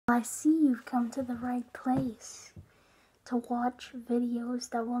I see you've come to the right place to watch videos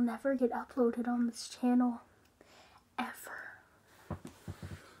that will never get uploaded on this channel, ever.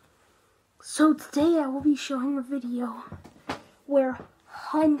 So today I will be showing a video where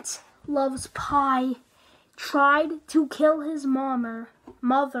Hunt Loves Pie tried to kill his mother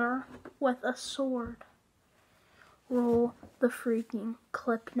with a sword. Roll the freaking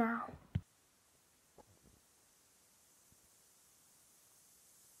clip now.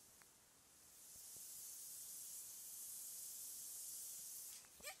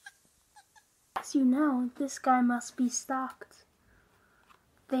 As you know, this guy must be stopped.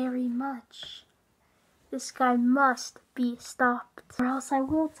 Very much. This guy must be stopped, or else I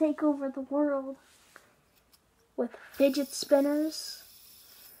will take over the world with fidget spinners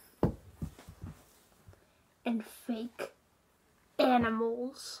and fake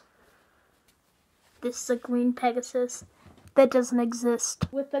animals. This is a green Pegasus that doesn't exist.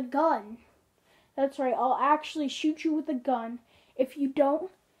 With a gun. That's right, I'll actually shoot you with a gun if you don't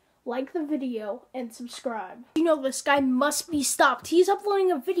like the video and subscribe. You know, this guy must be stopped. He's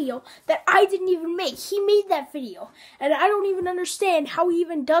uploading a video that I didn't even make. He made that video, and I don't even understand how he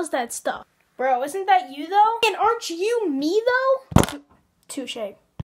even does that stuff. Bro, isn't that you though? And aren't you me though? Touche.